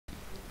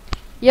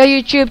Yo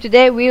YouTube,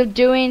 today we're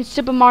doing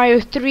Super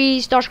Mario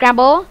 3 Star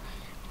Scramble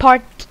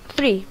Part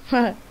 3.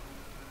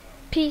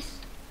 Peace.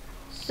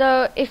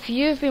 So if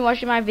you've been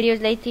watching my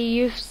videos lately,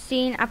 you've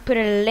seen I put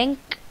a link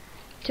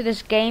to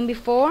this game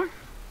before.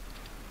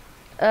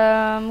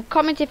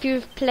 Comment if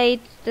you've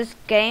played this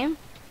game,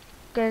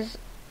 because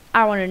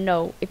I want to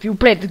know if you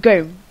played the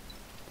game.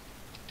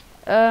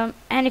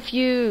 And if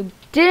you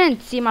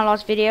didn't see my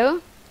last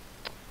video,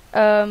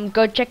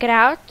 go check it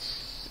out.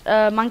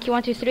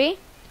 Monkey123.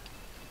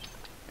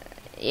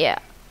 Yeah.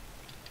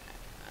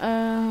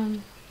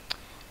 And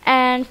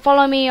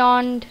follow me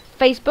on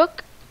Facebook,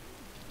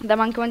 the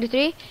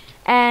Monkey123.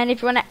 And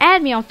if you want to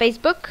add me on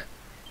Facebook,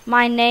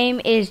 my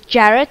name is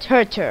Jarrett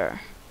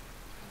Herter.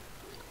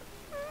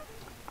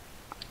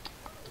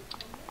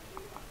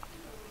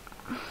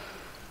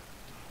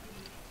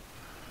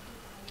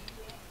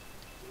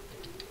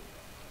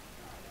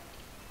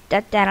 Da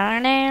da da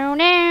da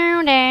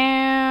da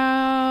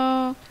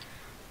da.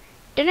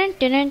 Dun dun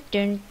dun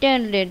dun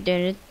dun dun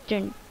dun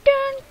dun.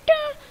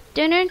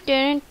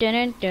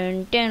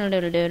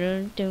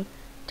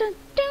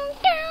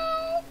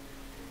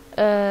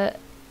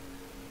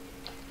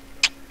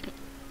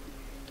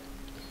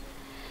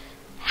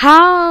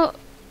 How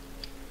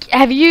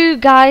have you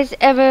guys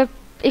ever,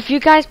 if you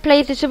guys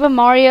played the Super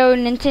Mario on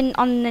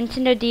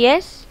Nintendo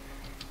DS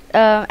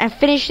and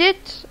finished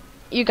it,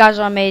 you guys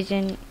are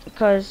amazing,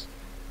 because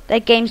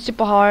that game's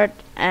super hard.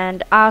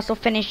 And I also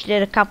finished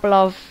it a couple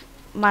of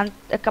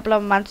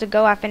months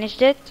ago. I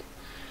finished it.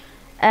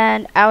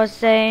 And I was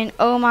saying,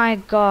 oh my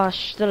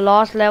gosh, the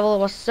last level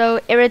was so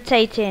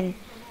irritating.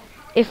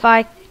 If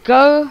I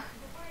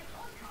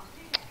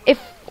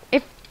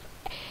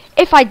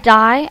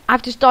die, I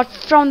have to start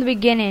from the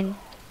beginning.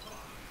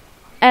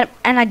 And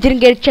I didn't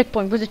get a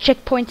checkpoint, because the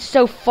checkpoint's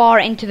so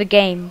far into the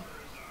game.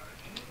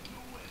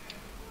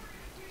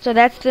 So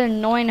that's the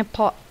annoying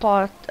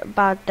part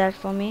about that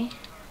for me.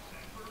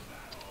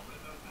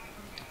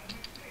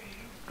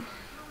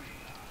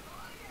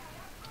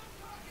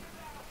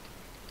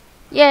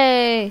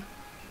 Yay!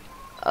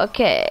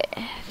 Okay,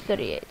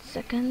 38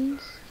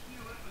 seconds.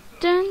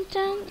 Dun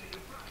dun.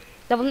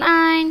 Level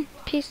 9.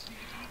 Peace.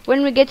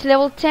 When we get to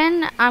level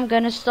 10, I'm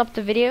gonna stop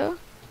the video,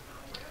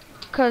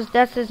 cause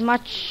that's as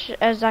much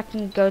as I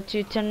can go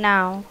to till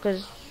now.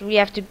 Cause we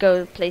have to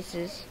go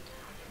places.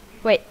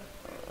 Wait,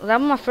 was that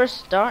my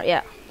first star?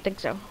 Yeah, I think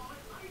so.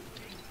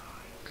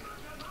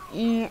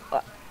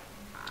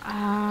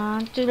 I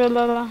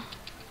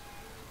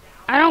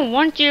don't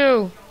want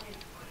you.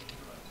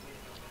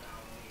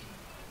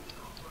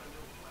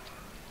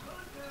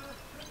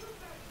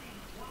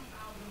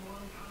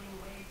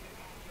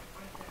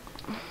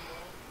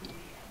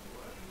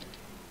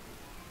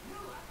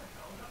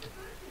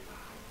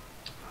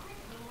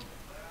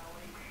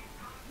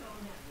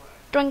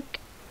 Drunk,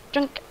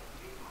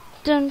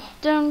 dun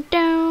dun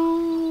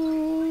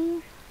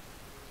dun.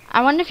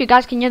 I wonder if you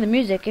guys can hear the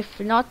music. If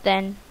not,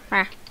 then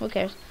who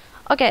cares?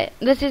 Okay,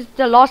 this is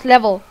the last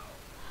level.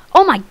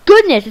 Oh my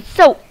goodness, it's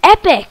so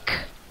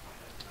epic!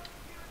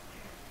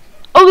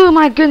 Oh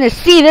my goodness,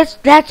 see,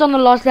 that's on the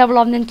last level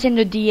of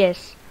Nintendo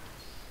DS.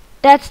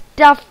 That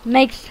stuff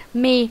makes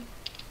me,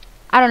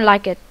 I don't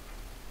like it.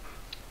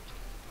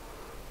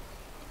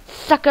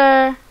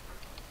 Sucker.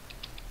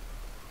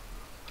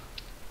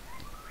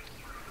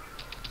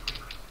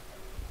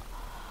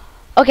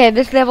 Okay,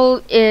 this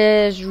level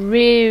is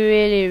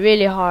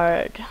really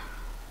hard.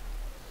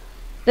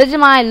 This is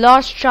my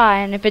last try,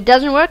 and if it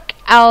doesn't work,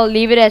 I'll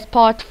leave it as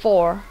part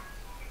 4.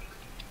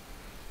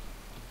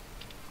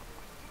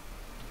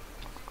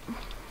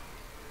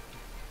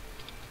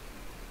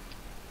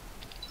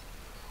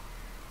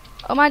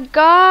 Oh my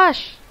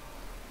gosh!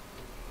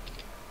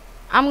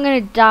 I'm gonna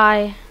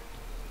die.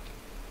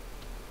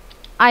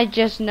 I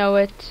just know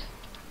it.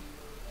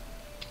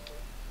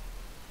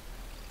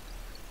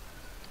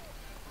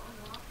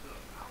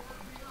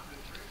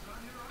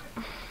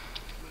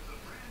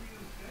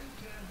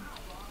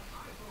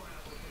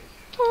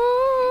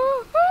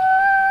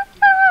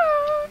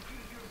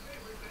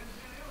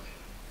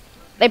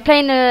 They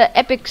playing an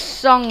epic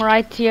song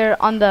right here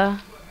on the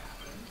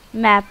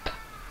map.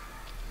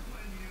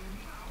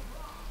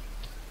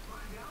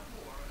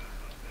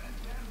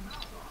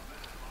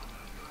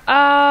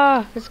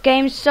 Ah, this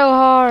game's so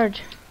hard.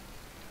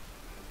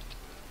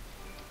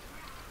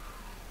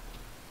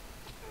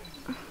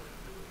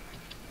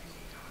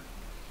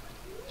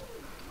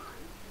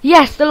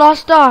 Yes, the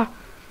last star.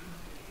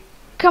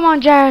 Come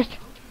on, Jared.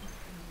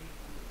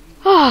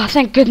 Oh,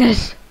 thank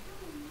goodness.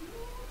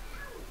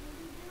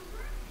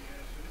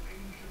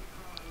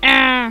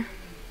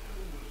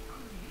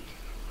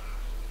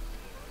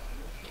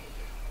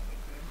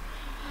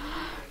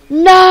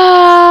 No!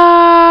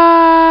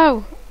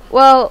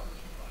 Well,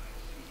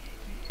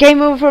 game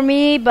over for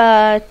me,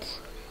 but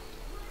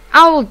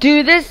I will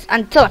do this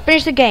until I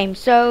finish the game.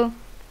 So,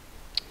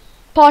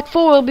 part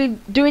 4 will be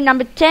doing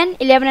number 10,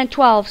 11 and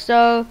 12.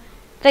 So,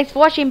 thanks for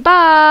watching.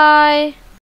 Bye!